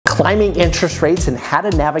climbing interest rates and how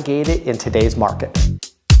to navigate it in today's market.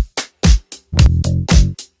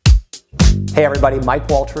 Hey everybody, Mike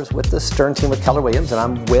Walters with the Stern team with Keller Williams, and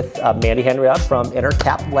I'm with Mandy Henriette from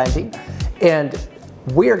Intercap Lending. And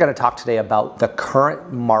we are going to talk today about the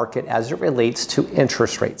current market as it relates to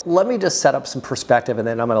interest rates. Let me just set up some perspective, and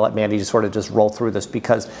then I'm going to let Mandy just sort of just roll through this,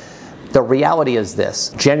 because the reality is this.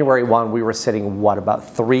 January 1, we were sitting, what, about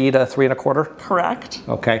 3 to 3 1/4? Correct.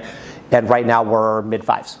 Okay. And right now we're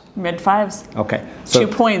mid-5s. Mid-5s. Okay. So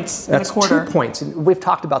 2 points in a quarter. That's 2 points. And we've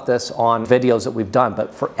talked about this on videos that we've done,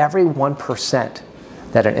 but for every 1%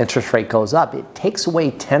 that an interest rate goes up, it takes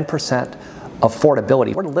away 10%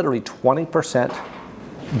 affordability. We're literally 20%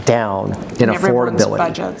 down in everyone's affordability.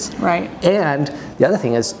 Budgets, right? And the other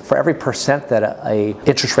thing is, for every percent that a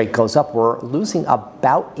interest rate goes up, we're losing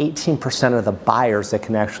about 18% of the buyers that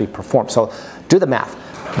can actually perform. So do the math.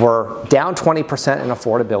 We're down 20% in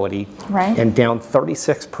affordability, right, and down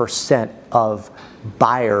 36% of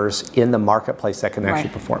buyers in the marketplace that can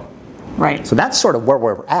actually perform. Right. So that's sort of where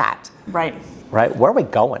we're at. Right. Right. Where are we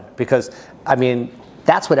going? Because, I mean,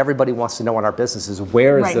 that's what everybody wants to know in our business is,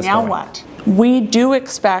 where is this going? Right, now what? We do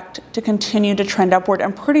expect to continue to trend upward,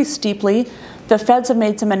 and pretty steeply. The Feds have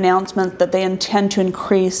made some announcements that they intend to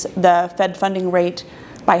increase the Fed funding rate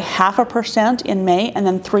by 0.5% in May and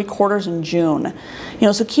then 3/4 in June.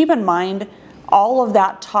 So keep in mind, all of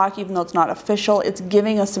that talk, even though it's not official, it's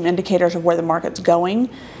giving us some indicators of where the market's going.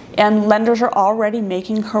 And lenders are already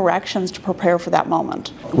making corrections to prepare for that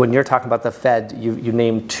moment. When you're talking about the Fed, you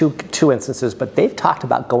named two instances, but they've talked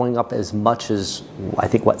about going up as much as, I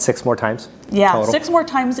think, what, 6 more times? Yeah, total? 6 more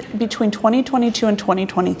times between 2022 and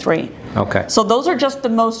 2023. Okay. So those are just the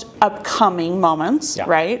most upcoming moments,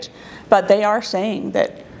 right? But they are saying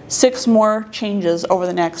that 6 more changes over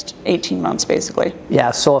the next 18 months, basically.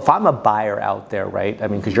 Yeah, so if I'm a buyer out there, right, I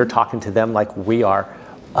mean, because you're talking to them like we are,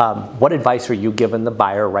 what advice are you giving the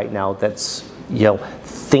buyer right now that's,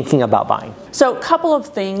 thinking about buying? So a couple of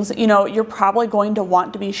things. You're probably going to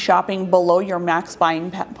want to be shopping below your max buying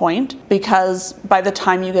point, because by the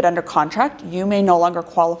time you get under contract, you may no longer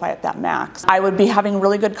qualify at that max. I would be having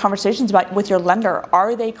really good conversations with your lender.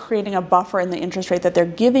 Are they creating a buffer in the interest rate that they're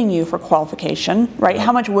giving you for qualification, right?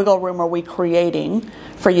 How much wiggle room are we creating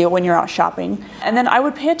for you when you're out shopping? And then I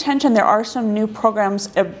would pay attention. There are some new programs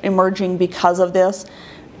emerging because of this.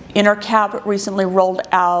 Intercap recently rolled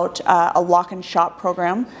out a lock and shop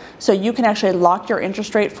program. So you can actually lock your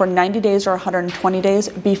interest rate for 90 days or 120 days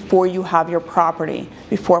before you have your property,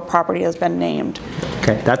 before property has been named.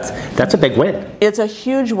 Okay, that's a big win. It's a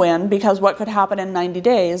huge win, because what could happen in 90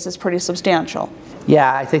 days is pretty substantial.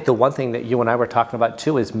 Yeah, I think the one thing that you and I were talking about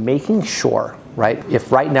too is making sure, right,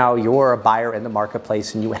 if right now you're a buyer in the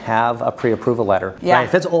marketplace and you have a pre-approval letter, right,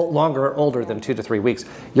 if it's older than 2 to 3 weeks,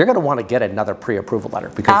 you're going to want to get another pre-approval letter,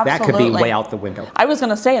 because that could be way out the window. I was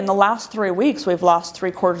going to say, in the last 3 weeks, we've lost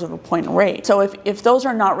 3/4 of a point in rate. So if those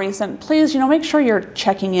are not recent, please, make sure you're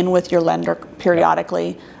checking in with your lender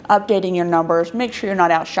periodically, updating your numbers, make sure you're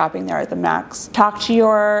not out shopping there at the max. Talk to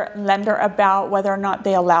your lender about whether or not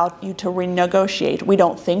they allow you to renegotiate. We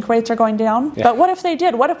don't think rates are going down, but what if they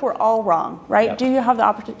did? What if we're all wrong, right? Do you have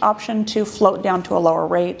the option to float down to a lower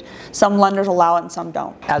rate? Some lenders allow it and some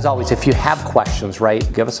don't. As always, if you have questions, right,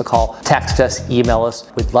 give us a call, text us, email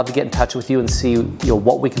us. We'd love to get in touch with you and see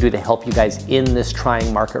what we can do to help you guys in this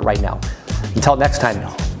trying market right now. Until next time,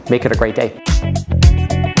 make it a great day.